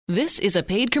This is a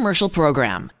paid commercial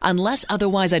program. Unless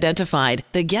otherwise identified,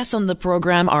 the guests on the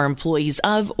program are employees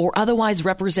of or otherwise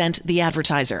represent the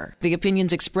advertiser. The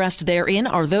opinions expressed therein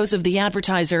are those of the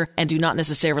advertiser and do not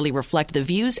necessarily reflect the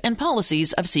views and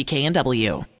policies of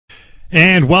CKNW.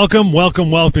 And welcome.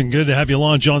 Good to have you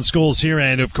along. John Scholes here,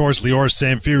 and of course, Lior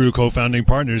Samfiru, co-founding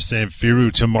partners, Samfiru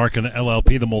Tumarkin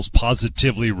LLP, the most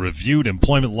positively reviewed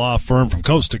employment law firm from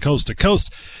coast to coast to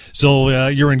coast. So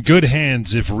you're in good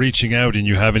hands if reaching out and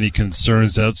you have any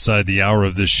concerns outside the hour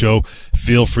of this show.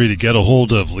 Feel free to get a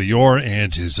hold of Lior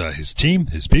and his team,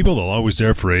 his people. They're always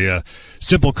there for a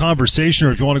simple conversation,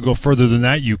 or if you want to go further than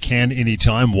that, you can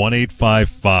anytime.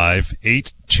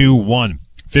 1-855-821.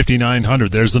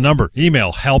 5900. There's the number.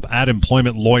 Email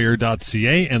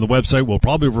help@employmentlawyer.ca, and the website we'll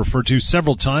probably refer to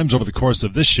several times over the course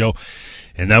of this show,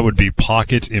 and that would be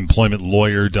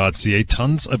pocketemploymentlawyer.ca.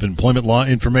 Tons of employment law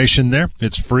information there.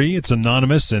 It's free, it's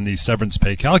anonymous, and the severance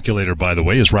pay calculator, by the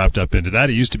way, is wrapped up into that.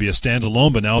 It used to be a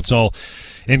standalone, but now it's all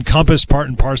encompassed, part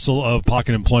and parcel of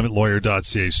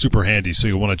pocketemploymentlawyer.ca. Super handy, so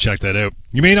you'll want to check that out.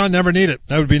 You may not never need it.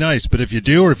 That would be nice, but if you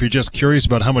do, or if you're just curious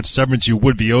about how much severance you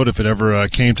would be owed if it ever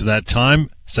came to that time,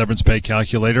 severance pay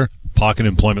calculator,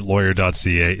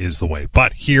 pocketemploymentlawyer.ca is the way.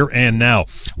 But here and now,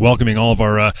 welcoming all of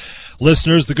our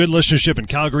listeners, the good listenership in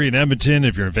Calgary and Edmonton.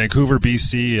 If you're in Vancouver,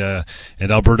 BC,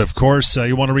 and Alberta, of course,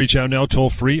 you want to reach out now, toll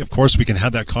free. Of course, we can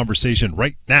have that conversation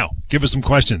right now. Give us some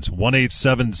questions.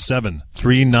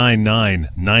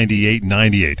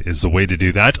 1-877-399-9898 is the way to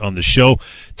do that on the show.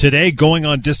 Today, going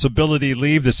on disability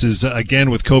leave. This is,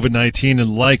 again, with COVID-19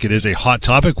 and it is a hot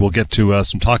topic. We'll get to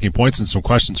some talking points and some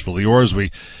questions for Lior as we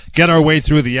get our way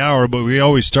through the hour, but we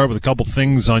always start with a couple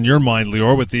things on your mind,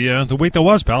 Lior, with the week that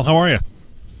was, pal. How are you?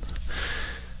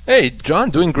 Hey, John,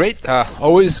 doing great.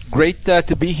 Always great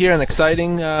to be here, and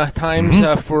exciting times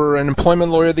for an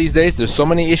employment lawyer these days. There's so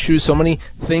many issues, so many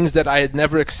things that I had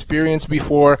never experienced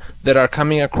before that are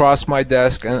coming across my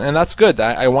desk, and that's good.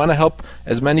 I want to help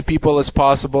as many people as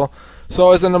possible.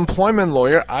 So as an employment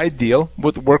lawyer, I deal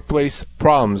with workplace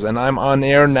problems, and I'm on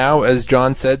air now, as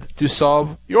John said, to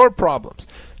solve your problems.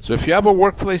 So if you have a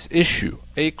workplace issue,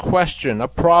 a question, a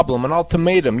problem, an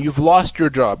ultimatum, you've lost your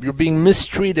job, you're being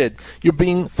mistreated, you're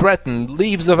being threatened,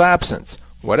 leaves of absence,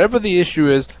 whatever the issue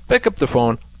is, pick up the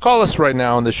phone, call us right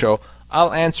now on the show.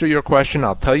 I'll answer your question.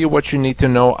 I'll tell you what you need to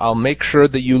know. I'll make sure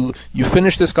that you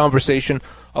finish this conversation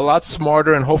a lot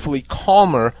smarter and hopefully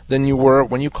calmer than you were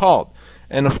when you called.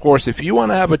 And of course, if you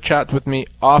want to have a chat with me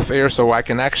off air so I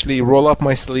can actually roll up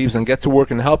my sleeves and get to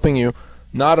work in helping you,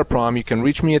 not a problem. You can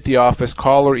reach me at the office,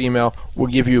 call or email. We'll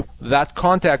give you that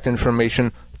contact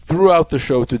information throughout the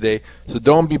show today. So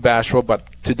don't be bashful. But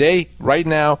today, right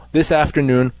now, this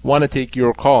afternoon, want to take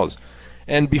your calls.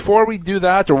 And before we do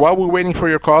that, or while we're waiting for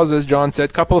your calls, as John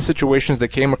said, a couple of situations that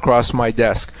came across my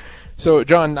desk. So,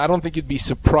 John, I don't think you'd be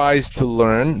surprised to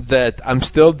learn that I'm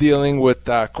still dealing with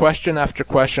question after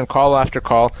question, call after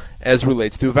call, as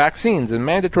relates to vaccines and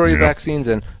mandatory vaccines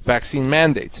and vaccine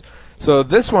mandates. So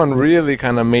this one really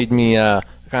kind of made me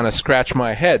kind of scratch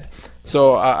my head.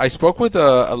 So I spoke with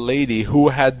a lady who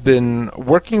had been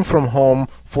working from home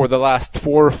for the last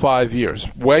 4 or 5 years.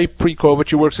 Way pre-COVID,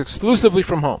 she works exclusively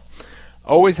from home.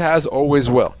 Always has, always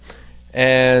will.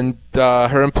 And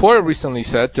her employer recently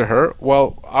said to her,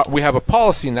 well, we have a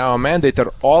policy now, a mandate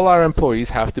that all our employees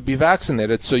have to be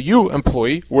vaccinated. So you,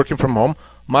 employee working from home,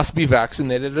 must be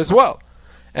vaccinated as well.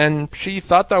 And she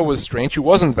thought that was strange. She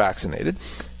wasn't vaccinated.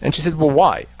 And she said, well,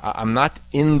 why? I'm not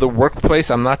in the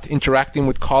workplace. I'm not interacting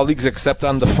with colleagues except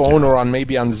on the phone or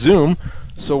maybe on Zoom.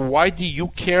 So why do you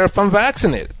care if I'm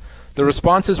vaccinated? The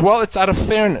response is, well, it's out of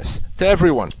fairness to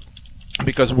everyone.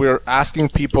 Because we're asking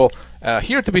people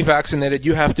here to be vaccinated,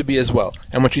 you have to be as well.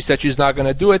 And when she said she's not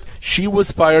going to do it, she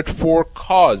was fired for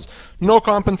cause. No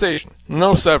compensation,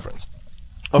 no severance.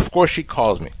 Of course she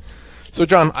calls me. So,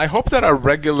 John, I hope that our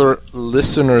regular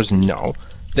listeners know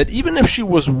that even if she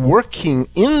was working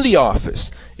in the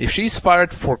office, if she's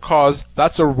fired for cause,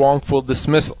 that's a wrongful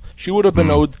dismissal. She would have been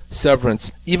owed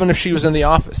severance even if she was in the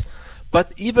office.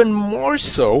 But even more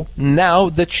so now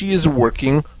that she is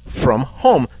working from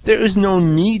home. There is no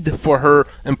need for her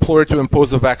employer to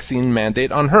impose a vaccine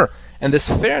mandate on her. And this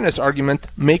fairness argument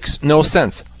makes no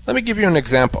sense. Let me give you an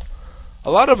example.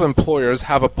 A lot of employers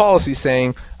have a policy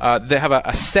saying they have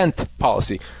a scent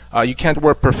policy. You can't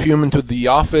wear perfume into the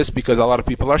office because a lot of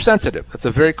people are sensitive. That's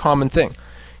a very common thing.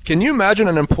 Can you imagine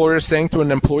an employer saying to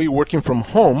an employee working from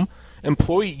home,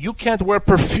 employee, you can't wear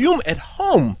perfume at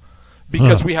home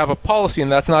because we have a policy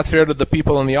and that's not fair to the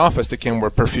people in the office that can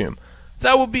wear perfume?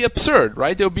 That would be absurd,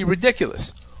 right? It would be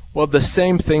ridiculous. Well, the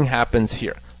same thing happens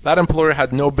here. That employer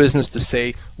had no business to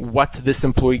say what this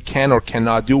employee can or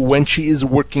cannot do when she is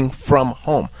working from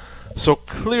home. So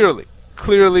clearly,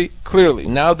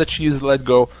 now that she is let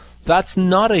go, that's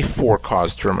not a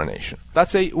for-cause termination.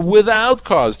 That's a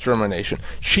without-cause termination.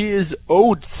 She is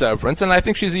owed severance, and I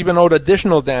think she's even owed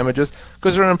additional damages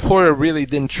because her employer really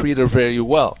didn't treat her very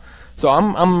well. So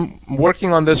I'm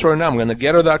working on this right now. I'm going to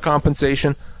get her that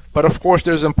compensation. But of course,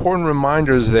 there's important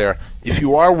reminders there. If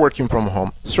you are working from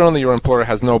home, certainly your employer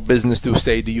has no business to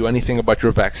say to you anything about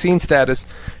your vaccine status.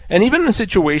 And even in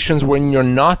situations when you're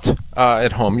not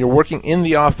at home, you're working in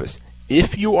the office,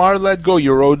 if you are let go,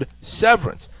 you're owed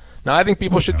severance. Now, I think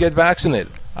people should get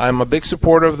vaccinated. I'm a big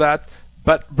supporter of that.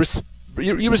 But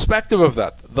irrespective of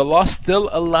that, the law still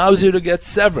allows you to get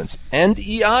severance and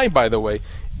EI, by the way,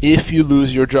 if you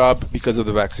lose your job because of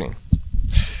the vaccine.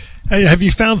 Hey, have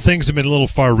you found things have been a little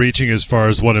far-reaching as far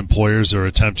as what employers are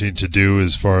attempting to do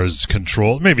as far as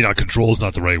control? Maybe not control is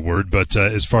not the right word, but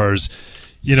as far as,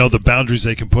 the boundaries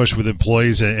they can push with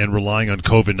employees and relying on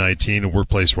COVID-19 and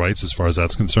workplace rights as far as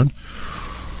that's concerned?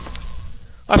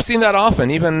 I've seen that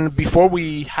often, even before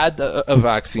we had a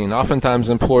vaccine. Oftentimes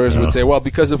employers would say, well,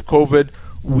 because of COVID,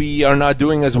 we are not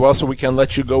doing as well, so we can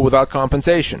let you go without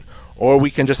compensation. Or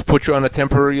we can just put you on a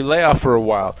temporary layoff for a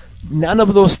while. None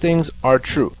of those things are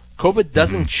true. COVID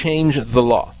doesn't change the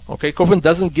law. Okay, COVID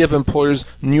doesn't give employers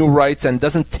new rights and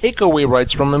doesn't take away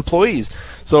rights from employees.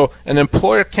 So an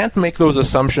employer can't make those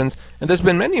assumptions. And there's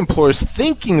been many employers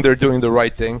thinking they're doing the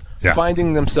right thing,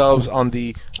 finding themselves on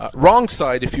the wrong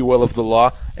side, if you will, of the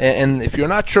law. And if you're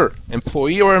not sure,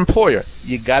 employee or employer,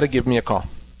 you got to give me a call.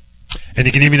 And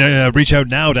you can even reach out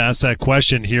now to ask that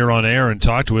question here on air and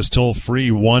talk to us toll free.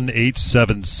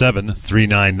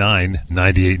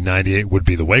 1-877-399-9898 would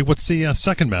be the way. What's the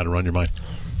second matter on your mind?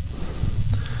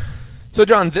 So,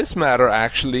 John, this matter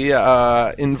actually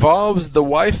involves the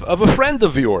wife of a friend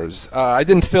of yours. I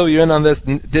didn't fill you in on this,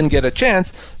 didn't get a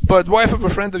chance, but wife of a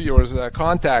friend of yours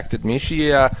contacted me.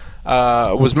 She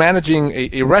was managing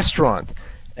a restaurant.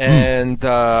 And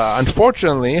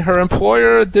unfortunately, her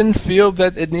employer didn't feel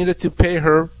that it needed to pay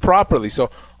her properly. So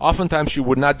oftentimes she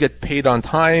would not get paid on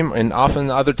time, and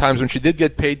often other times when she did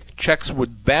get paid, checks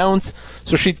would bounce.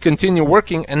 So she'd continue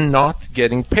working and not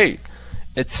getting paid.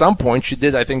 At some point, she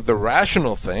did, I think, the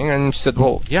rational thing, and she said,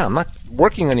 well, yeah, I'm not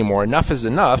working anymore. Enough is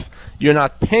enough. You're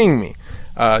not paying me.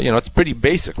 It's pretty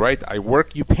basic, right? I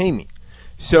work, you pay me.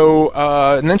 So,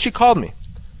 and then she called me.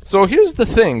 So here's the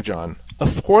thing, John.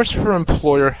 Of course, her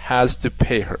employer has to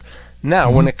pay her.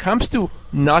 Now, when it comes to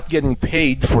not getting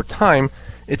paid for time,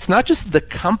 it's not just the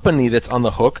company that's on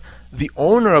the hook. The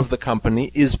owner of the company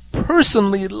is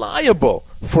personally liable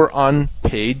for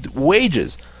unpaid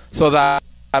wages. So that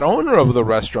owner of the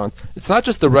restaurant, it's not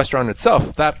just the restaurant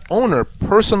itself. That owner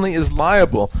personally is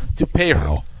liable to pay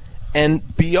her. And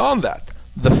beyond that,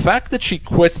 the fact that she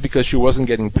quit because she wasn't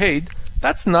getting paid,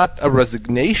 that's not a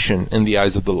resignation in the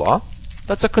eyes of the law.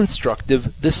 That's a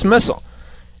constructive dismissal.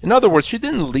 In other words, she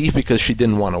didn't leave because she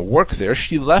didn't want to work there.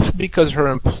 She left because her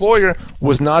employer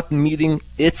was not meeting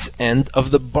its end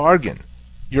of the bargain.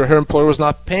 Her employer was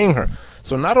not paying her.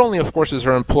 So not only, of course, is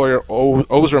her employer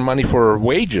owes her money for her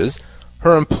wages,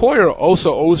 her employer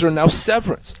also owes her now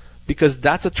severance because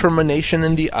that's a termination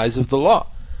in the eyes of the law.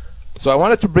 So I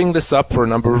wanted to bring this up for a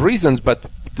number of reasons, but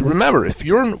remember, if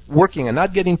you're working and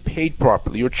not getting paid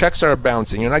properly, your checks are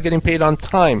bouncing, you're not getting paid on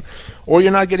time, or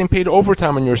you're not getting paid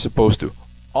overtime when you're supposed to,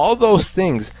 all those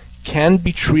things can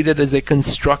be treated as a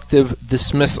constructive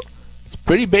dismissal. It's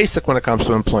pretty basic when it comes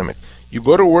to employment. You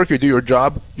go to work, you do your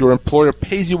job, your employer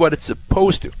pays you what it's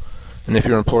supposed to. And if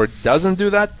your employer doesn't do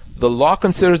that, the law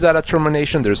considers that a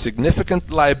termination. There's significant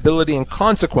liability and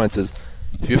consequences.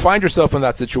 If you find yourself in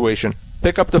that situation,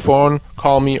 pick up the phone,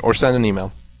 call me, or send an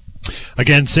email.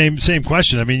 Again, same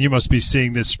question. I mean, you must be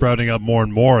seeing this sprouting up more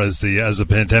and more as the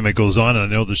pandemic goes on. And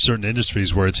I know there's certain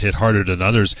industries where it's hit harder than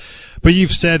others. But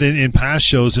you've said in past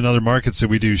shows in other markets that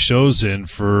we do shows in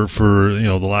for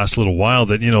the last little while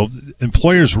that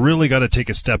employers really got to take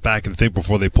a step back and think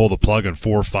before they pull the plug on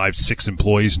 4, 5, 6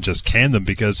 employees and just can them,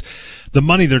 because the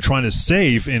money they're trying to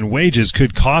save in wages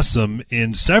could cost them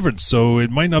in severance. So it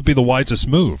might not be the wisest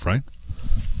move, right?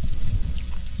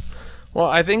 Well,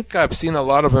 I think I've seen a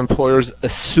lot of employers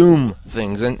assume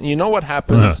things, and you know what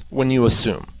happens when you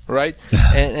assume, right?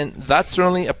 and that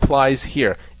certainly applies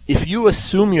here. If you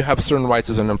assume you have certain rights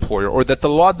as an employer, or that the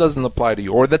law doesn't apply to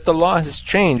you, or that the law has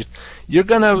changed, you're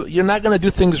not gonna do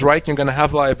things right. You're gonna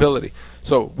have liability.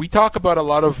 So we talk about a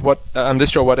lot of what on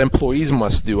this show, what employees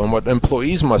must do and what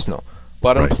employees must know,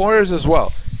 but employers as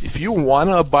well. If you want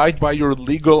to abide by your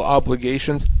legal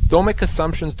obligations, Don't make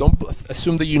assumptions. Don't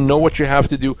assume that you know what you have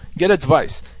to do. Get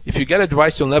advice. If you get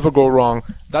advice, you'll never go wrong.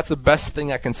 That's the best thing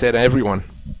I can say to everyone.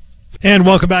 And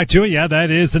welcome back to it. Yeah, that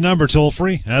is the number, toll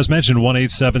free. As mentioned,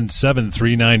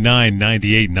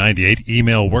 1-877-399-9898.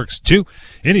 Email works too.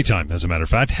 Anytime, as a matter of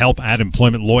fact.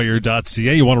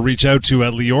 help@employmentlawyer.ca. You want to reach out to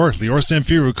Lior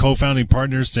Samfiru, co-founding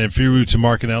partners, Samfiru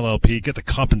Tumarkin LLP. Get the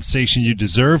compensation you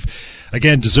deserve.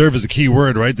 Again, deserve is a key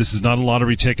word, right? This is not a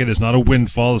lottery ticket. It's not a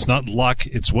windfall. It's not luck.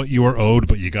 It's what you are owed,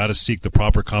 but you got to seek the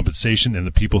proper compensation and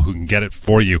the people who can get it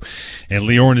for you. And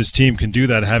Lior and his team can do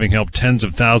that, having helped tens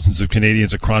of thousands of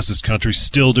Canadians across this country,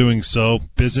 still doing so.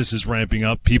 Business is ramping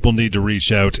up. People need to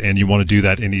reach out, and you want to do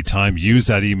that anytime. Use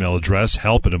that email address,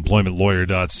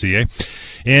 help@employmentlawyer.ca,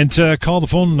 and call the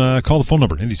phone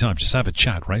number anytime. Just have a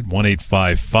chat, right?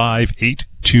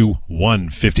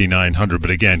 1-855-821-5900.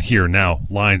 But again, here now,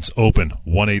 lines open,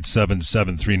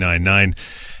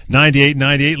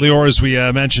 1-877-399-9898. Lior, as we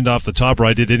mentioned off the top, or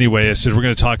I did anyway, I said we're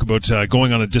going to talk about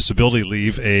going on a disability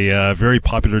leave, a very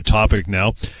popular topic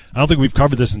now. I don't think we've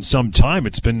covered this in some time.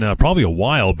 It's been probably a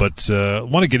while, but I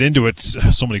want to get into it.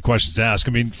 So many questions to ask.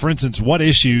 I mean, for instance, what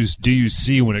issues do you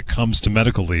see when it comes to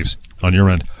medical leaves on your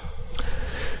end?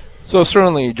 So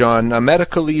certainly, John,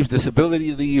 medical leaves,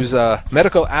 disability leaves,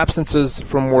 medical absences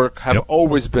from work have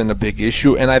always been a big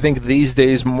issue, and I think these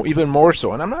days even more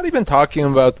so. And I'm not even talking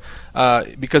about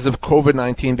because of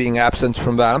COVID-19 being absent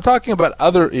from that. I'm talking about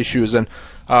other issues, and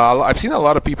I've seen a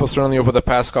lot of people, certainly over the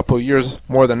past couple of years,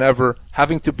 more than ever,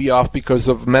 having to be off because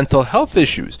of mental health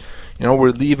issues. You know,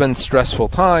 we're leaving stressful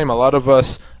time. A lot of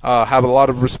us have a lot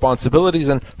of responsibilities,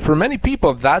 and for many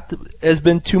people, that has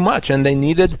been too much, and they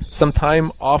needed some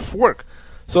time off work.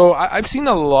 So I've seen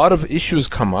a lot of issues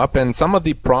come up, and some of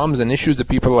the problems and issues that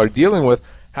people are dealing with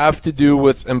have to do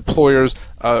with employers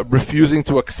refusing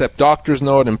to accept doctor's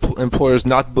note, employers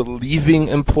not believing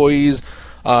employees,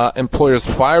 employers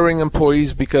firing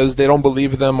employees because they don't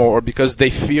believe them or because they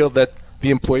feel that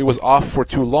the employee was off for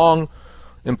too long,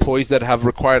 employees that have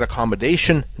required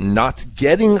accommodation not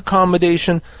getting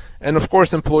accommodation, and of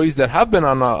course employees that have been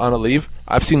on a leave.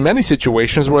 I've seen many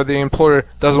situations where the employer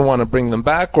doesn't want to bring them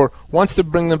back or wants to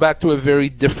bring them back to a very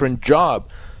different job.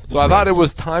 So I thought it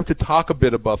was time to talk a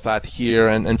bit about that here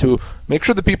and to make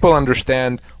sure that people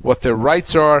understand what their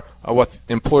rights are, what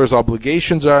employers'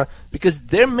 obligations are, because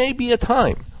there may be a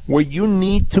time where you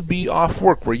need to be off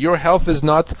work, where your health is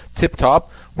not tip-top,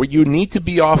 where you need to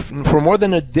be off for more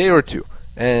than a day or two.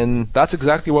 And that's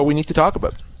exactly what we need to talk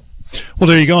about. Well,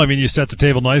 there you go. I mean, you set the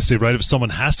table nicely, right? If someone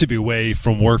has to be away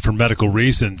from work for medical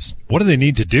reasons, what do they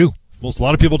need to do? A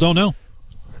lot of people don't know.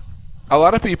 A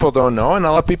lot of people don't know, and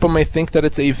a lot of people may think that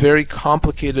it's a very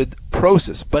complicated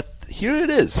process. But here it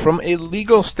is. From a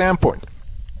legal standpoint,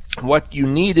 what you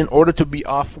need in order to be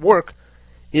off work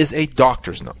is a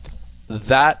doctor's note.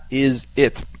 That is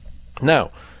it.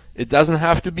 Now, it doesn't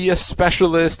have to be a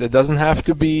specialist. It doesn't have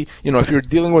to be, if you're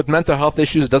dealing with mental health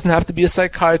issues, it doesn't have to be a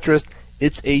psychiatrist.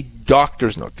 It's a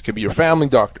doctor's note. It could be your family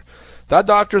doctor. That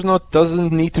doctor's note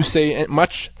doesn't need to say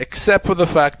much except for the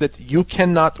fact that you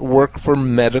cannot work for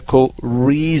medical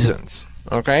reasons.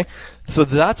 Okay? So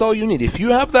that's all you need. If you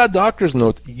have that doctor's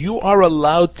note, you are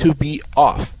allowed to be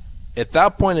off. At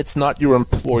that point, it's not your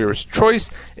employer's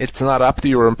choice. It's not up to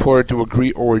your employer to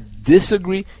agree or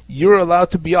disagree. You're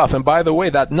allowed to be off. And by the way,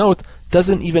 that note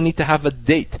doesn't even need to have a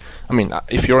date. I mean,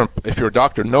 if your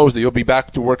doctor knows that you'll be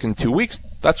back to work in 2 weeks,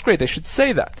 that's great. They should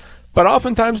say that. But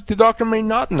oftentimes, the doctor may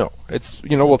not know. It's,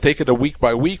 we'll take it a week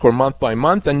by week or month by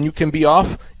month, and you can be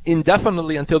off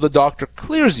indefinitely until the doctor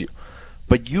clears you.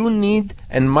 But you need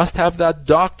and must have that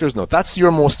doctor's note. That's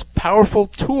your most powerful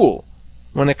tool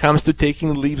when it comes to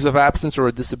taking leaves of absence or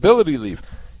a disability leave.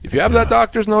 If you have that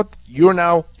doctor's note, you're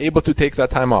now able to take that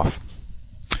time off.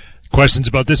 Questions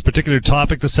about this particular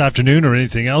topic this afternoon or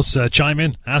anything else, chime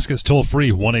in. Ask us toll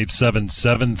free,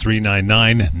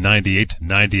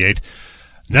 1-877-399-9898.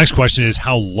 Next question is,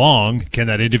 how long can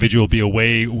that individual be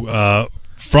away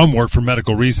from work for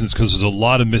medical reasons? Because there's a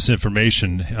lot of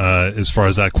misinformation as far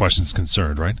as that question is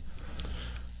concerned, right?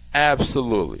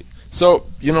 Absolutely. So,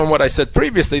 what I said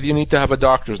previously, you need to have a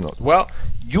doctor's note. Well,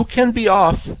 you can be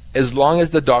off as long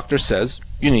as the doctor says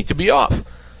you need to be off.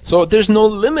 So there's no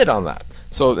limit on that.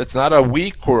 So it's not a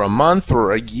week or a month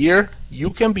or a year.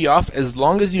 You can be off as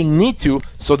long as you need to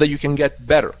so that you can get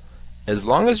better. As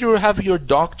long as you have your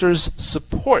doctor's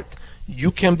support,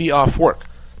 you can be off work.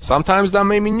 Sometimes that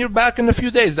may mean you're back in a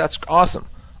few days. That's awesome.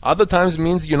 Other times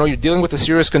means, you're dealing with a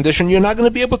serious condition. You're not going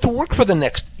to be able to work for the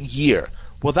next year.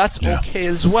 Well, that's okay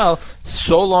as well,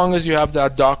 so long as you have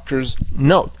that doctor's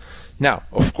note. Now,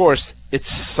 of course, at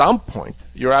some point,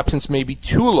 your absence may be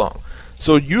too long.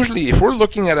 So usually if we're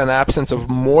looking at an absence of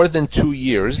more than 2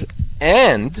 years,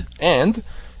 and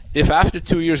if after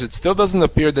 2 years it still doesn't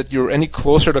appear that you're any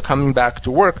closer to coming back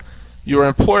to work, your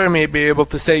employer may be able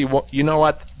to say, well, you know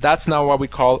what, that's now what we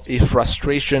call a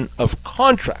frustration of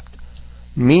contract.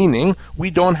 Meaning,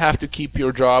 we don't have to keep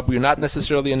your job, you're not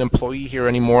necessarily an employee here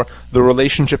anymore, the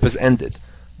relationship has ended.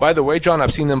 By the way, John,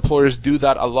 I've seen employers do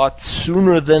that a lot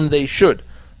sooner than they should.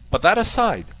 But that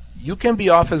aside, you can be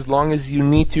off as long as you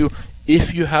need to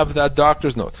if you have that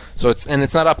doctor's note. So it's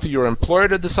not up to your employer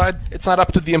to decide, it's not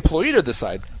up to the employee to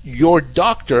decide. Your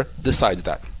doctor decides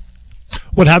that.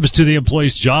 What happens to the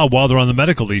employee's job while they're on the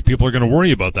medical leave? People are going to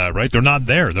worry about that, right? They're not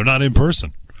there. They're not in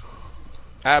person.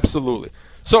 Absolutely.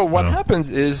 So what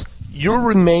happens is you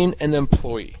remain an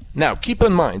employee. Now, keep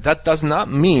in mind, that does not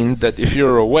mean that if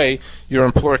you're away, your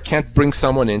employer can't bring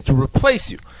someone in to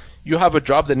replace you. You have a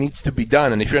job that needs to be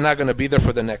done, and if you're not going to be there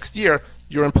for the next year,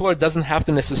 your employer doesn't have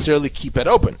to necessarily keep it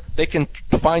open. They can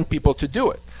find people to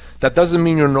do it. That doesn't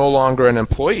mean you're no longer an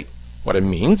employee. What it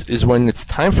means is when it's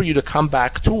time for you to come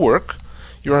back to work,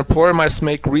 your employer must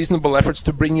make reasonable efforts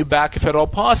to bring you back if at all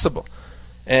possible,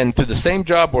 and to the same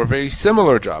job or very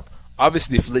similar job.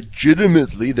 Obviously, if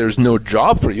legitimately there's no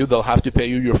job for you, they'll have to pay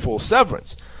you your full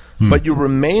severance. But you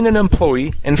remain an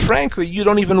employee, and frankly, you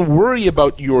don't even worry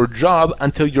about your job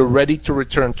until you're ready to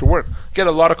return to work. Get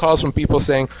a lot of calls from people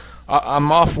saying,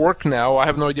 I'm off work now, I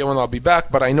have no idea when I'll be back,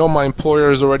 but I know my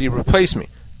employer has already replaced me.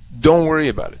 Don't worry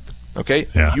about it, okay?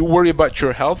 Yeah. You worry about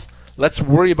your health. Let's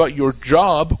worry about your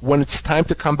job when it's time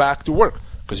to come back to work,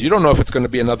 because you don't know if it's going to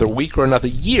be another week or another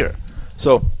year.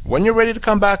 So when you're ready to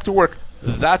come back to work,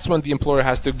 that's when the employer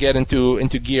has to get into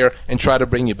gear and try to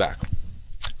bring you back.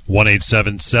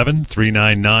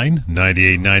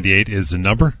 1-877-399-9898 is the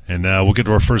number, and we'll get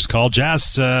to our first call.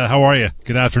 Jazz, how are you?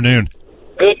 Good afternoon.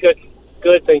 Good,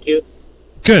 thank you.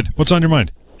 Good. What's on your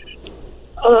mind?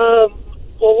 Well,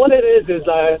 what it is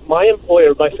my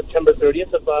employer, by September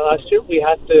 30th of last year, we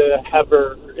had to have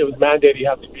her, it was mandated you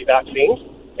have to be vaccinated,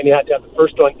 and you had to have the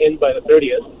first one in by the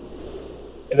 30th,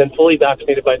 and then fully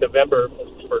vaccinated by November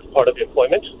for part of the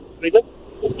employment agreement.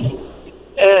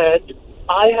 And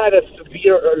I had a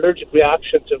severe allergic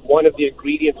reaction to one of the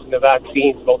ingredients in the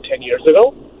vaccines about 10 years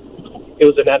ago. It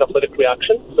was an anaphylactic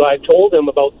reaction. So I told them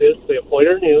about this. The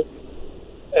employer knew.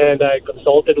 And I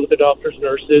consulted with the doctors,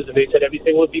 nurses, and they said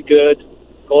everything would be good.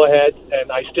 Go ahead.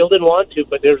 And I still didn't want to,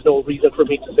 but there's no reason for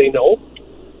me to say no.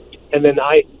 And then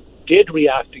I did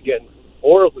react again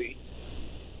horribly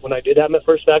when I did have my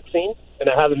first vaccine, and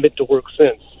I haven't been to work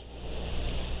since.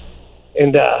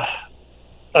 And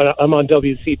I'm on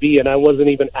WCB, and I wasn't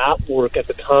even at work at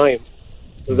the time.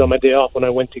 It was on my day off when I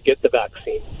went to get the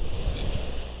vaccine.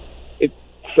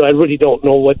 So I really don't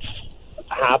know what's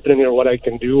happening or what I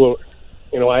can do. Or,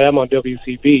 I am on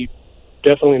WCB,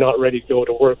 definitely not ready to go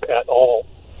to work at all.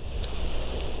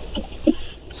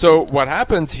 So what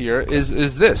happens here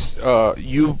is this.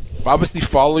 You obviously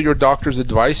follow your doctor's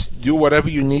advice, do whatever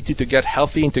you need to get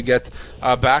healthy and to get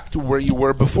back to where you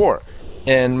were before.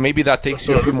 And maybe that takes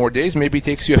you a few more days, maybe it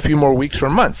takes you a few more weeks or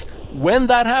months. When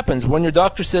that happens, when your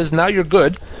doctor says, now you're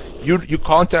good, you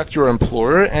contact your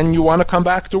employer and you want to come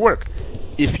back to work.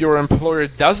 If your employer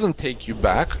doesn't take you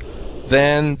back,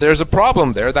 then there's a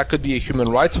problem there. That could be a human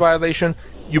rights violation.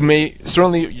 You're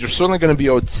certainly going to be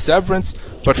owed severance,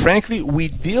 but frankly, we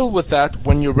deal with that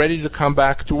when you're ready to come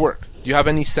back to work. Do you have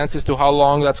any sense as to how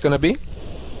long that's going to be?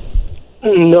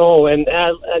 No, and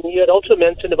you had also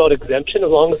mentioned about exemption,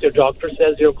 as long as your doctor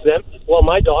says you're exempt. Well,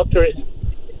 my doctor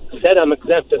said I'm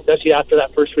exempt, especially after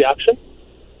that first reaction.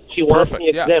 She wants me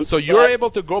exempt. Yeah. So you're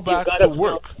able to go back to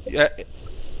work. Yeah,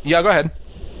 go ahead.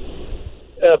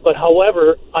 But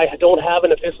however, I don't have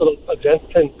an official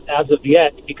exemption as of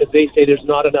yet because they say there's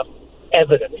not enough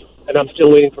evidence, and I'm still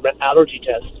waiting for my allergy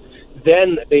test.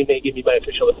 Then they may give me my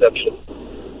official exemption.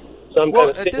 So I'm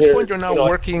at this point, you're not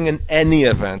working in any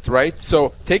event, right?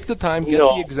 So take the time, get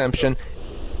the exemption.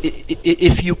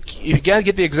 If you can't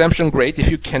get the exemption, great. If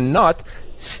you cannot,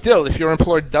 still, if your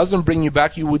employer doesn't bring you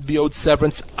back, you would be owed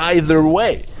severance either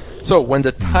way. So when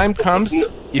the time comes,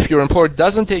 if your employer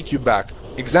doesn't take you back,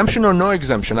 exemption or no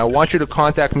exemption, I want you to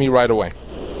contact me right away.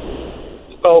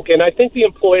 Okay, and I think the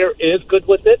employer is good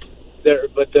with it,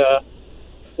 but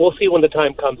we'll see when the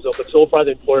time comes, though. But so far,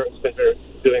 the employer has been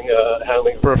doing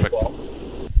handling. Perfect. Well.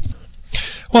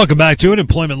 Welcome back to it.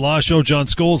 Employment Law Show. John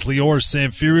Scholes, Lior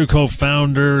Samfiru,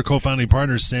 co-founding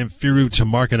partners, Samfiru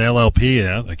Tamarkin LLP.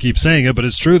 Yeah, I keep saying it, but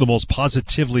it's true. The most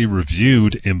positively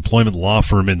reviewed employment law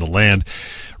firm in the land.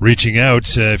 Reaching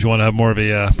out if you want to have more of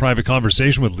a private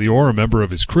conversation with Lior, a member of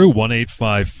his crew,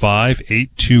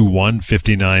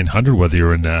 1-855-821-5900. Whether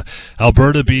you're in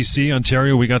Alberta, BC,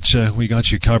 Ontario, we got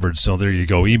you covered. So there you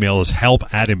go. Email us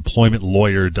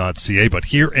help@employmentlawyer.ca. But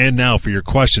here and now for your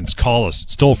questions, call us.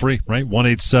 It's toll free, right?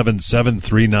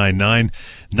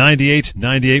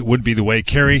 1-877-399-9898 would be the way.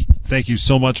 Carrie, thank you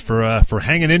so much for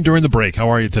hanging in during the break. How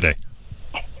are you today?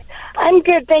 I'm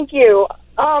good, thank you.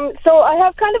 So I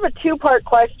have kind of a two-part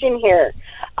question here.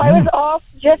 I was off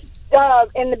just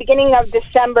in the beginning of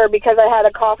December because I had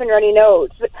a cough and runny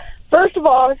nose. First of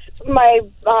all,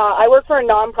 I work for a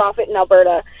nonprofit in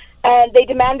Alberta, and they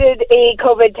demanded a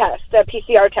COVID test, a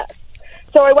PCR test.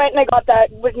 So I went and I got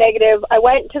that, was negative. I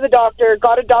went to the doctor,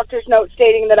 got a doctor's note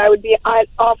stating that I would be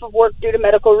off of work due to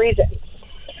medical reasons.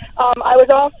 I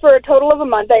was off for a total of a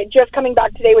month. Just coming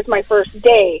back today was my first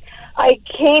day. I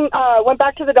went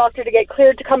back to the doctor to get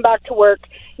cleared to come back to work,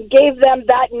 gave them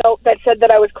that note that said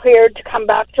that I was cleared to come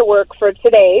back to work for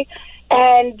today,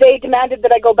 and they demanded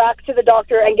that I go back to the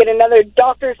doctor and get another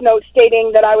doctor's note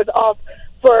stating that I was off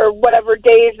for whatever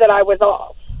days that I was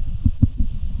off.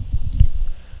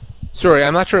 Sorry,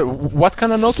 I'm not sure. What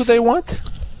kind of note do they want?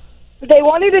 They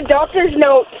wanted a doctor's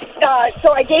note,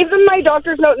 so I gave them my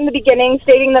doctor's note in the beginning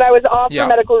stating that I was off for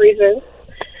medical reasons.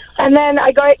 And then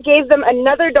I gave them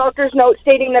another doctor's note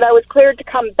stating that I was cleared to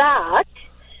come back,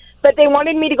 but they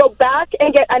wanted me to go back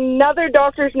and get another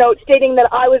doctor's note stating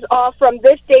that I was off from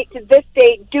this date to this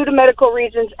date due to medical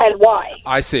reasons and why.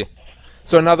 I see.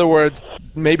 So in other words,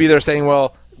 maybe they're saying,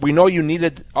 well, we know you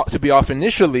needed to be off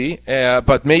initially,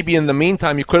 but maybe in the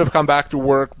meantime you could have come back to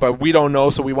work, but we don't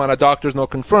know, so we want a doctor's note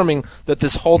confirming that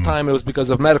this whole time it was because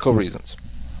of medical reasons.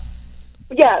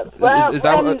 Yeah. Well, is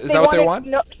that what they want?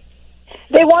 No,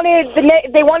 they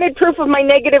wanted proof of my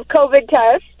negative COVID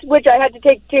test, which I had to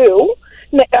take two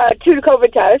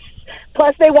COVID tests.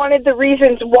 Plus, they wanted the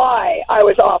reasons why I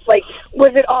was off. Like,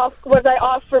 was I off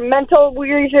for mental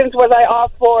reasons? Was I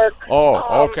off for?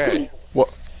 Oh, okay. Well,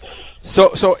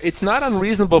 so it's not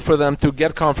unreasonable for them to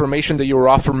get confirmation that you were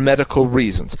off for medical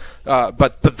reasons.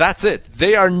 But that's it.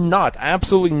 They are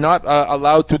absolutely not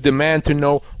allowed to demand to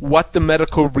know what the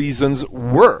medical reasons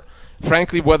were.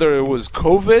 Frankly, whether it was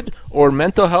COVID or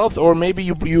mental health, or maybe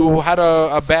you had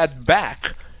a bad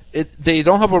back, they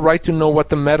don't have a right to know what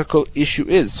the medical issue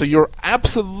is. So you're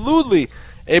absolutely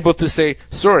able to say,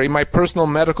 sorry, my personal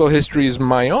medical history is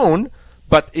my own,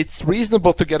 but it's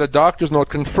reasonable to get a doctor's note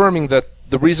confirming that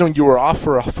the reason you were off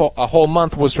for a whole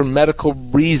month was for medical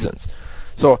reasons.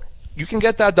 So you can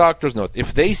get that doctor's note.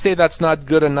 If they say that's not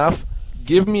good enough,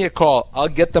 give me a call. I'll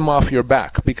get them off your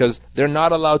back because they're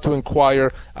not allowed to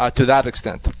inquire to that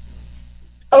extent.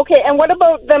 Okay, and what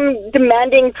about them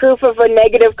demanding proof of a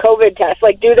negative COVID test?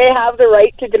 Like, do they have the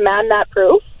right to demand that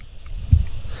proof?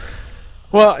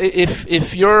 Well,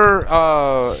 if you were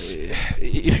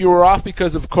off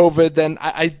because of COVID, then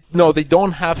I no, they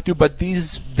don't have to. But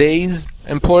these days,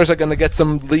 employers are going to get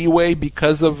some leeway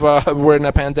because of we're in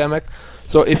a pandemic.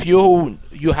 So if you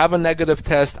have a negative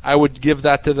test, I would give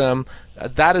that to them.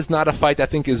 That is not a fight I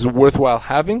think is worthwhile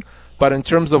having. But in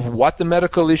terms of what the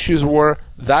medical issues were,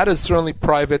 that is certainly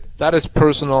private. That is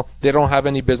personal. They don't have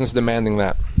any business demanding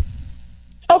that.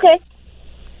 Okay.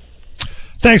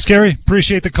 Thanks, Gary.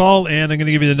 Appreciate the call, and I'm going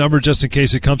to give you the number just in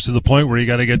case it comes to the point where you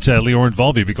got to get Lior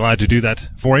involved. He'd be glad to do that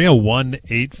for you.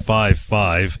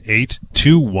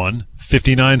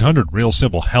 1-855-821-5900. Real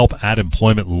simple.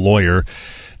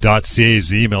 help@employmentlawyer.ca is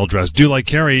the email address. Do like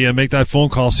Carrie, make that phone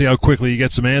call, see how quickly you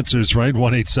get some answers, right?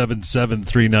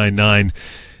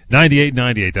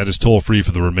 1-877-399-9898. That is toll free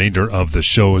for the remainder of the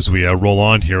show as we roll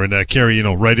on here. And Carrie,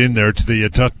 right in there to the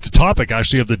topic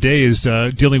actually of the day is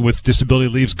dealing with disability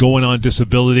leaves, going on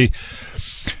disability.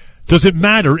 Does it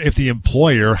matter if the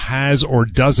employer has or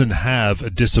doesn't have a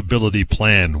disability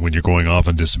plan when you're going off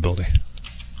on disability?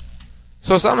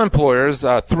 So some employers,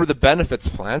 through the benefits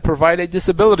plan, provide a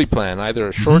disability plan, either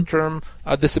a short-term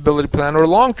disability plan or a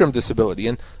long-term disability.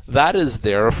 And that is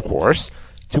there, of course,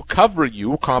 to cover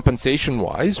you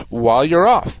compensation-wise while you're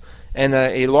off. And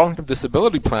a long-term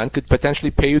disability plan could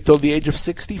potentially pay you till the age of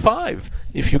 65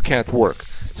 if you can't work.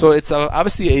 So it's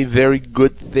obviously a very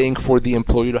good thing for the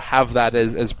employee to have that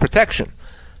as protection.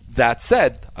 That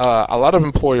said, a lot of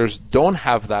employers don't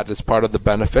have that as part of the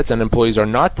benefits, and employees are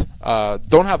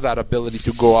don't have that ability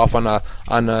to go off on a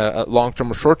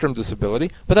long-term or short-term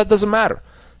disability. But that doesn't matter.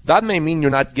 That may mean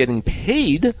you're not getting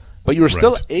paid, but you're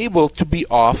still able to be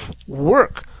off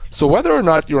work. So whether or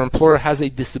not your employer has a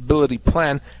disability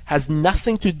plan has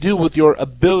nothing to do with your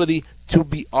ability to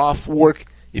be off work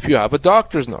if you have a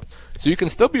doctor's note. So you can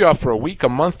still be off for a week, a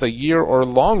month, a year, or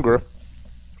longer,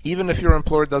 even if your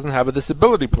employer doesn't have a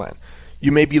disability plan.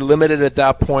 You may be limited at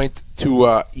that point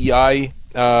to EI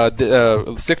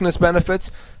sickness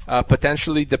benefits.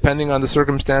 Potentially, depending on the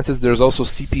circumstances, there's also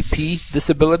CPP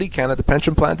disability, Canada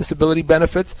Pension Plan disability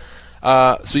benefits.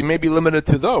 So you may be limited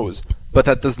to those, but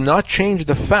that does not change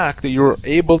the fact that you're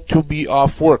able to be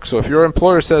off work. So if your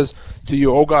employer says to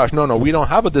you, oh gosh, no, we don't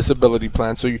have a disability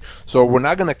plan, so we're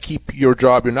not going to keep your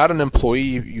job, you're not an employee,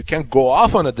 you can't go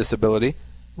off on a disability,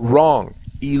 wrong,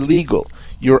 illegal.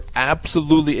 You're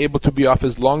absolutely able to be off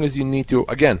as long as you need to.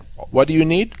 Again, what do you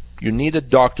need? You need a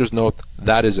doctor's note.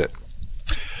 That is it.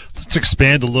 Let's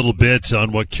expand a little bit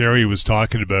on what Kerry was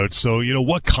talking about. So,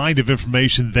 what kind of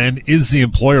information then is the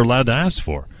employer allowed to ask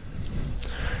for?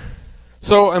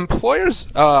 So employers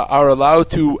are allowed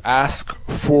to ask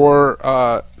for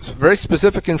very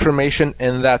specific information,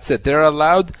 and that's it. They're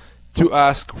allowed to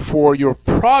ask for your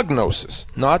prognosis,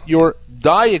 not your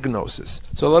diagnosis.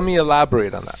 So let me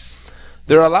elaborate on that.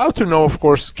 They're allowed to know, of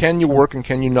course, can you work and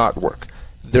can you not work.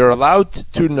 They're allowed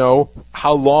to know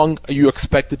how long are you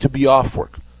expected to be off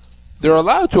work. They're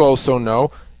allowed to also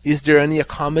know, is there any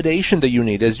accommodation that you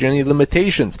need? Is there any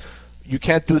limitations? You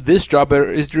can't do this job,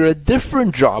 or is there a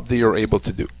different job that you're able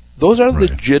to do? Those are right.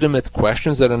 Legitimate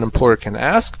questions that an employer can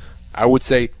ask. I would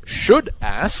say should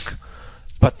ask,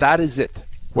 but that is it.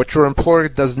 What your employer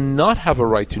does not have a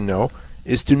right to know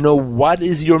is to know what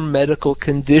is your medical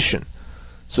condition.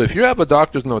 So if you have a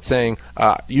doctor's note saying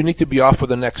you need to be off for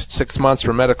the next 6 months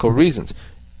for medical reasons,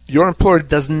 your employer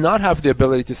does not have the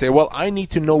ability to say, well, I need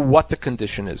to know what the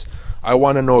condition is. I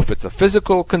want to know if it's a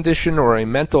physical condition or a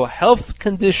mental health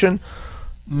condition.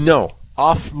 No.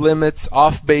 Off limits,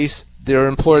 off base, their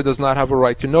employer does not have a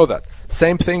right to know that.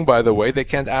 Same thing, by the way, they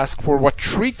can't ask for what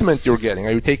treatment you're getting.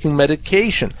 Are you taking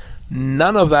medication?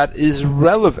 None of that is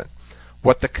relevant.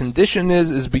 What the condition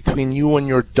is between you and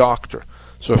your doctor.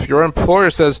 So if your employer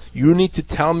says, you need to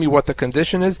tell me what the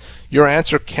condition is, your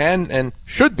answer can and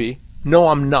should be, no,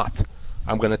 I'm not.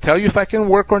 I'm going to tell you if I can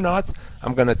work or not.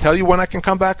 I'm going to tell you when I can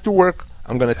come back to work.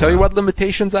 I'm going to tell you what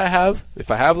limitations I have, if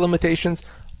I have limitations,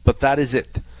 but that is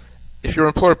it. If your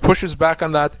employer pushes back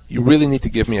on that, you really need to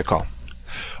give me a call.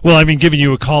 Well, giving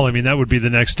you a call, that would be the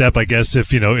next step, I guess, if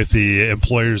the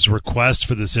employer's request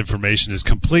for this information is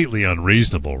completely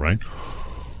unreasonable, right?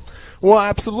 Well,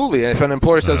 absolutely. If an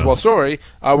employer says, well, sorry,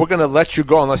 we're going to let you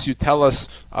go unless you tell us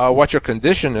what your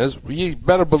condition is, you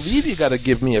better believe you got to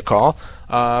give me a call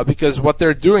because what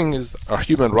they're doing is a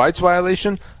human rights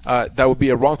violation. That would be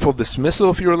a wrongful dismissal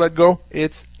if you were let go.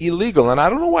 It's illegal. And I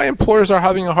don't know why employers are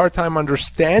having a hard time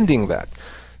understanding that.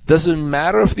 Doesn't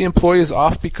matter if the employee is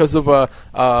off because of a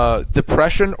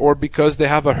depression or because they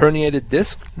have a herniated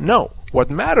disc. No. What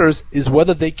matters is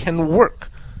whether they can work.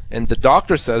 And the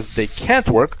doctor says they can't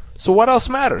work. So what else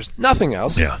matters? Nothing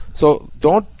else. Yeah. So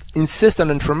don't insist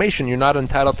on information you're not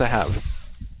entitled to have.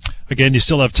 Again, you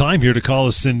still have time here to call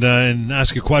us and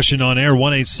ask a question on air,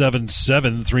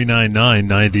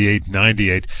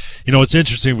 1-877-399-9898. It's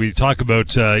interesting. We talk about,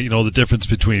 the difference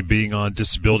between being on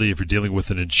disability if you're dealing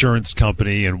with an insurance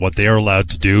company and what they're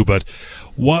allowed to do. But,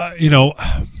 can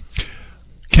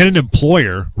an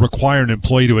employer require an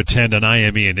employee to attend an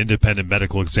IME, an independent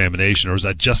medical examination, or is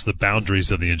that just the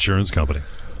boundaries of the insurance company?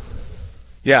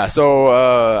 Yeah,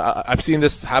 so I've seen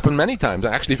this happen many times,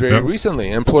 actually very recently.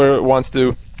 An employer wants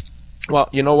to, well,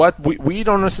 you know what, we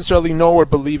don't necessarily know or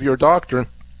believe your doctor.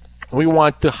 We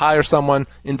want to hire someone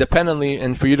independently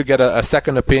and for you to get a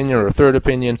second opinion or a third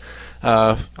opinion,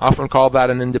 often call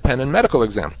that an independent medical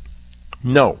exam.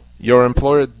 No, your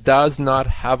employer does not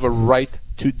have a right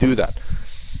to do that.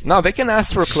 Now, they can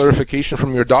ask for clarification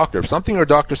from your doctor. If something your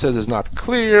doctor says is not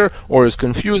clear or is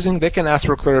confusing, they can ask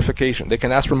for clarification. They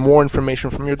can ask for more information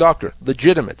from your doctor.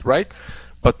 Legitimate, right?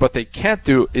 But what they can't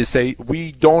do is say,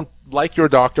 we don't like your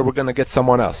doctor, we're going to get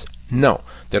someone else. No,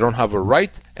 they don't have a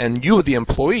right, and you, the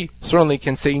employee, certainly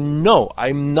can say, no,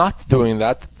 I'm not doing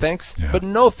that, thanks, but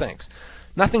no thanks.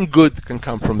 Nothing good can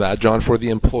come from that, John, for the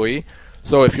employee.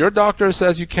 So if your doctor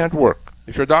says you can't work,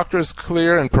 if your doctor is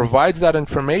clear and provides that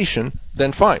information,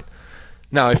 then fine.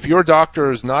 Now, if your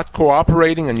doctor is not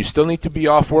cooperating and you still need to be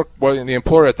off work, well, the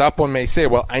employer at that point may say,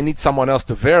 well, I need someone else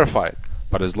to verify it.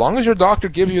 But as long as your doctor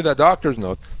gives you that doctor's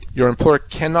note, your employer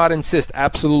cannot insist,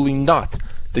 absolutely not,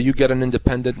 that you get an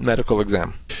independent medical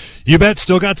exam. You bet.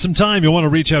 Still got some time. You'll want to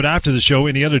reach out after the show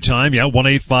any other time. Yeah,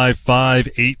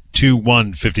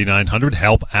 1-855-821-5900.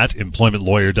 Help at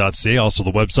employmentlawyer.ca. Also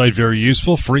the website, very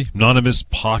useful, free, anonymous,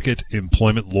 pocket,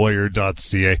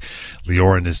 employmentlawyer.ca.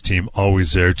 Lior and his team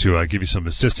always there to give you some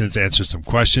assistance, answer some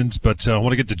questions. But I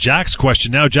want to get to Jack's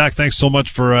question now. Jack, thanks so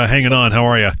much for hanging on. How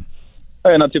are you?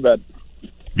 Hey, not too bad.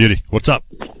 Beauty. What's up?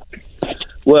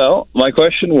 Well, my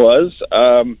question was,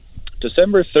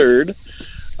 December 3rd,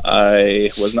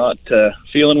 I was not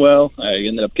feeling well. I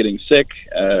ended up getting sick.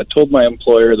 Told my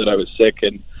employer that I was sick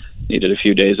and needed a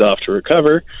few days off to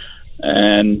recover,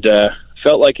 and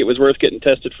felt like it was worth getting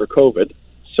tested for COVID.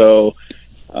 So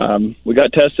we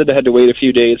got tested. I had to wait a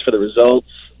few days for the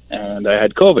results, and I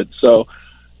had COVID. So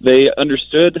they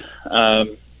understood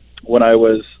when I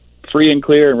was free and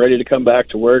clear and ready to come back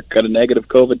to work, got a negative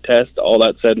COVID test, all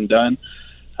that said and done.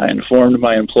 I informed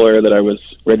my employer that I was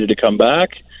ready to come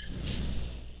back,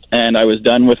 and I was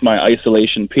done with my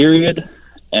isolation period,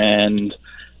 and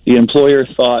the employer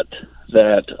thought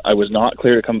that I was not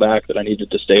clear to come back, that I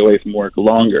needed to stay away from work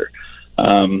longer,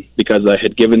 because I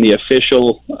had given the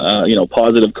official,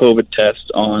 positive COVID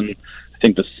test on, I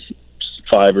think,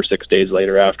 5 or 6 days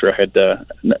later after I had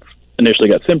initially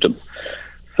got symptoms.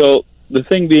 So the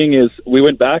thing being is, we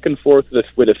went back and forth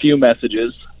with a few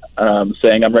messages,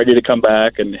 saying I'm ready to come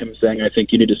back, and him saying I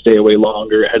think you need to stay away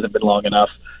longer. It hasn't been long enough.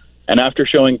 And after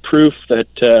showing proof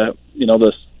that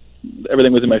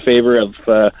everything was in my favor of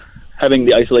having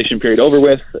the isolation period over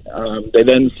with, they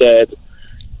then said,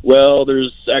 "Well,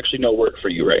 there's actually no work for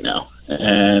you right now,"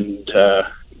 and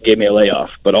gave me a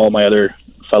layoff. But all my other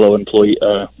fellow employee,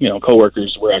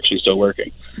 coworkers were actually still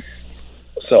working.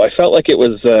 So I felt like it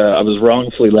was I was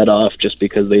wrongfully let off just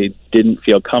because they didn't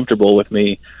feel comfortable with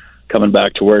me coming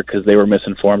back to work, because they were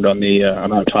misinformed on the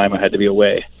amount of time I had to be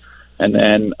away. And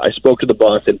then I spoke to the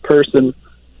boss in person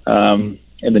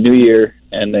in the new year,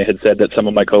 and they had said that some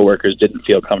of my coworkers didn't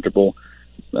feel comfortable,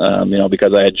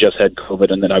 because I had just had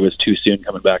COVID and that I was too soon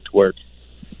coming back to work.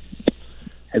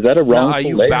 Is that a wrongful layoff? Are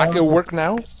you layoff? back at work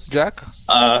now, Jack?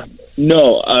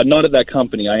 No, not at that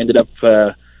company. I ended up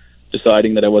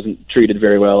deciding that I wasn't treated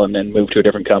very well and then moved to a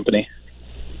different company.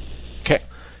 Okay.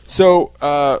 So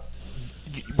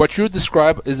what you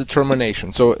describe is a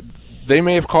termination. So they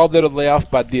may have called it a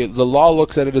layoff, but the law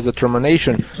looks at it as a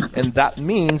termination, and that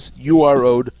means you are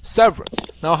owed severance.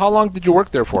 Now, how long did you work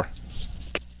there for?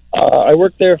 I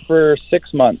worked there for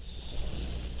 6 months.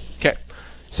 Okay.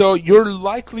 So you're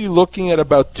likely looking at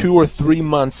about 2 or 3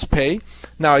 months' pay.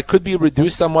 Now, it could be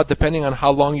reduced somewhat depending on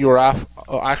how long you're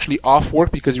actually off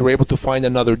work because you were able to find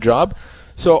another job.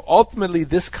 So ultimately,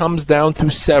 this comes down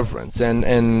to severance,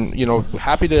 and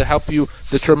happy to help you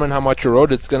determine how much you're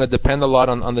owed. It's going to depend a lot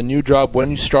on the new job,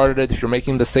 when you started it, if you're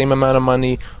making the same amount of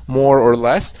money, more or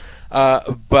less.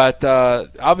 But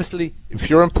obviously,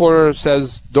 if your employer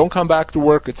says, don't come back to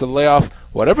work, it's a layoff,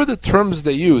 whatever the terms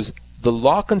they use, the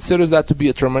law considers that to be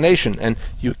a termination, and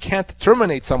you can't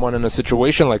terminate someone in a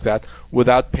situation like that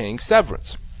without paying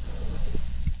severance.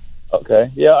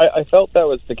 Okay. Yeah, I felt that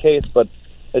was the case, but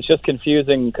it's just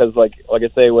confusing because, like I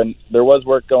say, when there was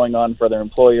work going on for other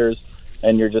employers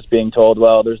and you're just being told,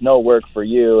 well, there's no work for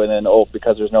you, and then,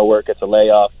 because there's no work, it's a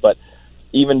layoff. But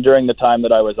even during the time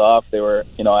that I was off, they were,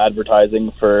 advertising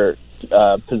for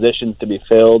positions to be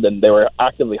filled, and they were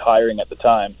actively hiring at the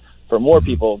time for more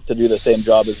people to do the same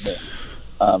job as me.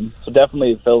 So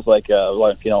definitely it feels like,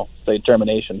 say,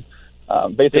 termination.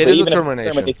 Basically, it is even a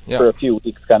termination. For a few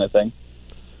weeks kind of thing.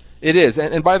 It is.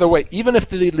 And by the way, even if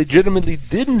they legitimately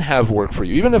didn't have work for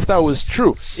you, even if that was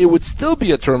true, it would still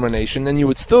be a termination and you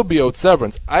would still be owed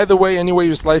severance. Either way, any way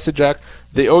you slice it, Jack,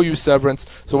 they owe you severance.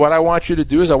 So what I want you to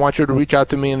do is I want you to reach out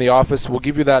to me in the office. We'll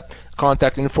give you that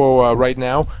contact info right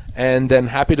now, and then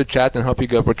happy to chat and help you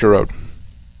get what you're owed.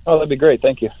 Oh, that'd be great.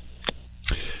 Thank you.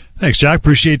 Thanks, Jack.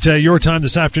 Appreciate your time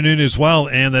this afternoon as well,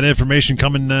 and that information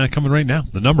coming right now.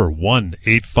 The number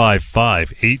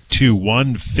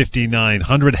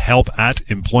 1-855-821-5900. Help at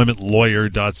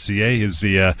employmentlawyer.ca is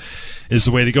the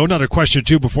way to go. Another question or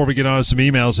two before we get on to some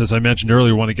emails. As I mentioned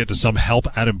earlier, we want to get to some help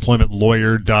at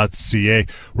employmentlawyer.ca.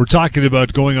 We're talking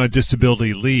about going on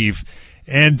disability leave,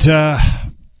 and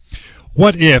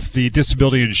what if the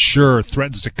disability insurer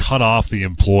threatens to cut off the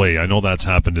employee? I know that's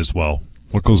happened as well.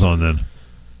 What goes on then?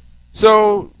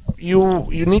 So you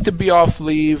need to be off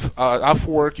leave, off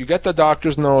work. You get the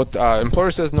doctor's note.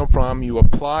 Employer says no problem. You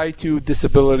apply to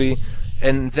disability,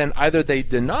 and then either they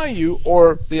deny you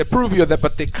or they approve you of that,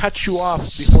 but they cut you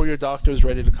off before your doctor is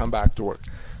ready to come back to work.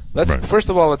 First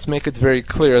of all, let's make it very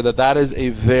clear that is a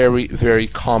very, very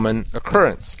common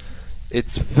occurrence.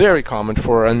 it's very common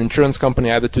for an insurance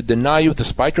company either to deny you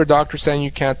despite your doctor saying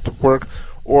you can't work,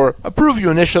 or approve you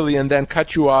initially and then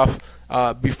cut you off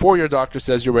before your doctor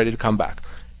says you're ready to come back.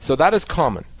 So that is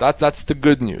common. That's the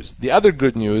good news. The other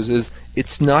good news is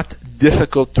it's not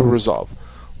difficult to resolve.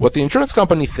 What the insurance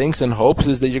company thinks and hopes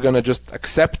is that you're going to just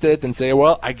accept it and say,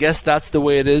 well, I guess that's the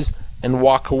way it is, and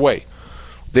walk away.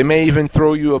 They may even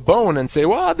throw you a bone and say,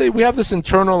 well, we have this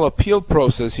internal appeal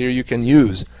process here you can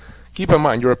use. Keep in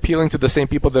mind, you're appealing to the same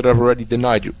people that have already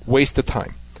denied you. Waste of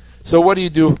time. So what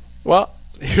do? Well,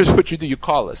 here's what you do. You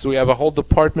call us. So we have a whole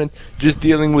department just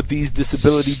dealing with these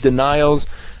disability denials.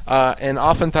 And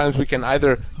oftentimes we can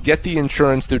either get the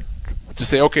insurance to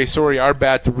say, okay, sorry, our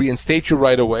bad, to reinstate you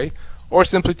right away, or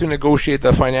simply to negotiate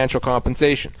the financial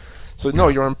compensation. So no,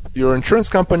 your insurance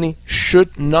company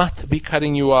should not be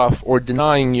cutting you off or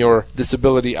denying your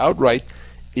disability outright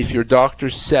if your doctor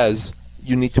says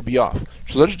you need to be off.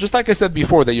 So just like I said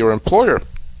before, that your employer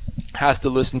has to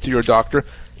listen to your doctor,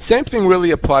 same thing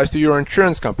really applies to your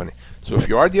insurance company. So if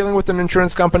you are dealing with an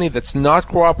insurance company that's not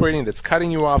cooperating, that's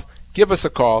cutting you off, give us a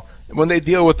call. When they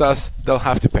deal with us, they'll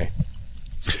have to pay.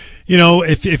 You know,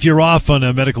 if you're off on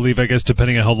a medical leave, I guess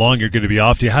depending on how long you're going to be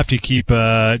off, do you have to keep?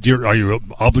 Are you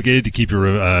obligated to keep your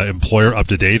employer up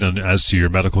to date on as to your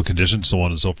medical condition, so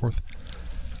on and so forth?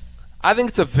 I think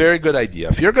it's a very good idea.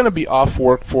 If you're going to be off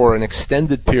work for an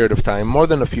extended period of time, more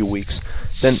than a few weeks,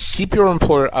 then keep your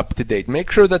employer up to date.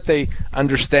 Make sure that they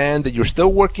understand that you're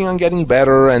still working on getting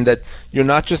better and that you're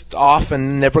not just off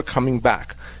and never coming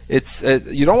back. It's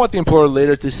you don't want the employer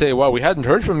later to say, well, we hadn't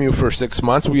heard from you for 6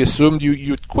 months. We assumed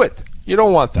you'd quit. You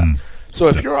don't want that. So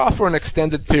if you're off for an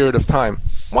extended period of time,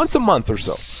 once a month or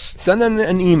so, send them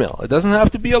an email. It doesn't have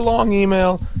to be a long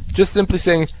email. Just simply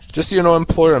saying, just so you know,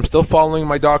 employer, I'm still following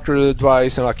my doctor's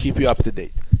advice and I'll keep you up to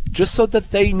date. Just so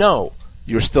that they know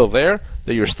you're still there,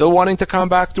 that you're still wanting to come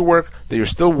back to work, that you're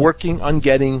still working on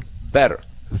getting better.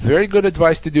 Very good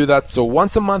advice to do that. So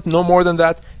once a month, no more than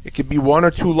that. It could be 1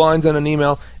 or 2 lines on an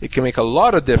email. It can make a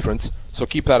lot of difference. So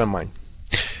keep that in mind.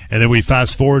 And then we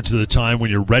fast forward to the time when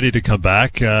you're ready to come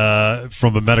back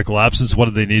from a medical absence. What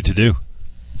do they need to do?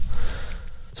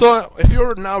 So if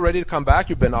you're now ready to come back,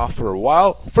 you've been off for a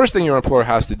while, first thing your employer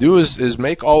has to do is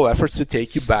make all efforts to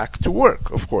take you back to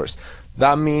work, of course.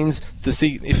 That means to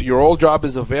see if your old job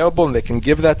is available and they can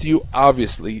give that to you.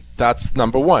 Obviously, that's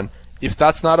number one. If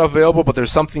that's not available, but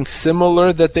there's something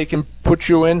similar that they can put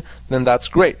you in, then that's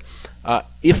great.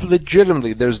 If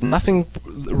legitimately there's nothing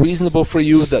reasonable for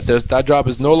you, that job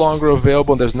is no longer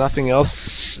available and there's nothing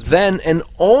else, then and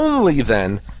only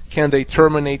then can they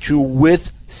terminate you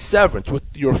with severance, with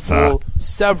your full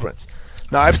severance.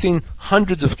 Now, I've seen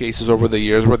hundreds of cases over the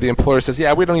years where the employer says,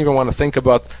 yeah, we don't even want to think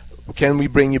about, can we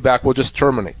bring you back, we'll just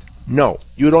terminate. No,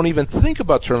 you don't even think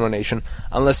about termination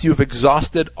unless you've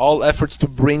exhausted all efforts to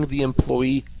bring the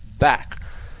employee back.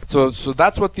 So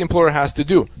that's what the employer has to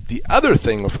do. The other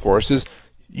thing, of course, is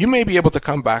you may be able to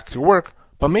come back to work,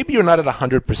 but maybe you're not at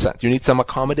 100%. You need some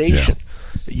accommodation.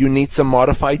 Yeah. You need some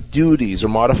modified duties or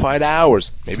modified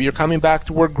hours. Maybe you're coming back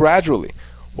to work gradually.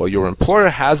 Well, your employer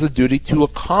has a duty to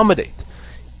accommodate.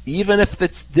 Even if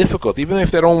it's difficult, even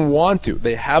if they don't want to,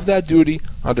 they have that duty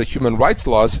under human rights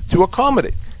laws to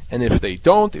accommodate. And if they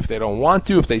don't want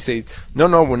to, if they say,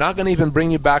 no, we're not going to even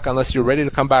bring you back unless you're ready to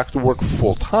come back to work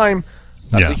full time,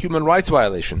 that's a human rights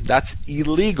violation. That's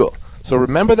illegal. So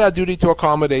remember that duty to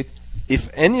accommodate. If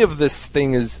any of these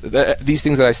things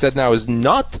that I said now is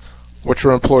not what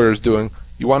your employer is doing,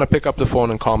 you want to pick up the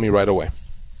phone and call me right away.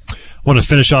 I want to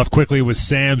finish off quickly with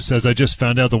Sam. Says, I just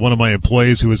found out that one of my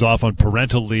employees who is off on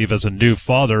parental leave as a new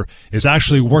father is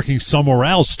actually working somewhere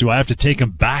else. Do I have to take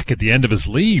him back at the end of his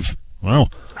leave? Wow.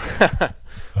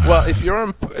 Well, if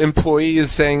your employee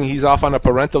is saying he's off on a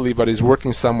parental leave but he's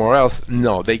working somewhere else,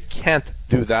 no, they can't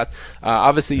do that.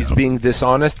 Obviously, he's being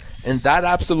dishonest, and that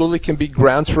absolutely can be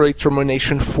grounds for a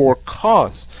termination for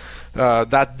cause.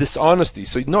 That dishonesty.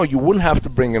 So, no, you wouldn't have to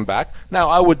bring him back. Now,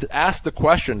 I would ask the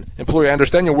question, employee, I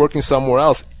understand you're working somewhere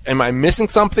else. Am I missing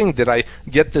something? Did I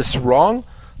get this wrong?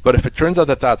 But if it turns out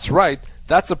that that's right,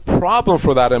 that's a problem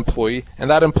for that employee, and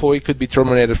that employee could be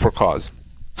terminated for cause.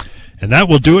 And that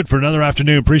will do it for another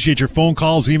afternoon. Appreciate your phone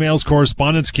calls, emails,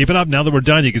 correspondence. Keep it up. Now that we're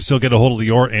done, you can still get a hold of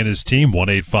Lior and his team.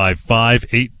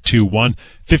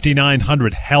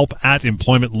 1-855-821-5900.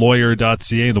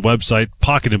 help@employmentlawyer.ca and the website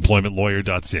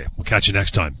pocketemploymentlawyer.ca. We'll catch you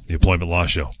next time. The Employment Law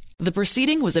Show. The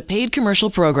proceeding was a paid commercial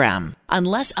program.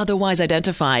 Unless otherwise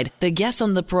identified, the guests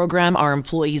on the program are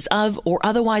employees of or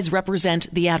otherwise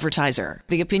represent the advertiser.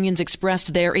 The opinions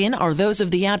expressed therein are those of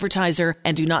the advertiser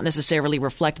and do not necessarily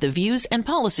reflect the views and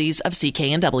policies of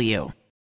CK&W.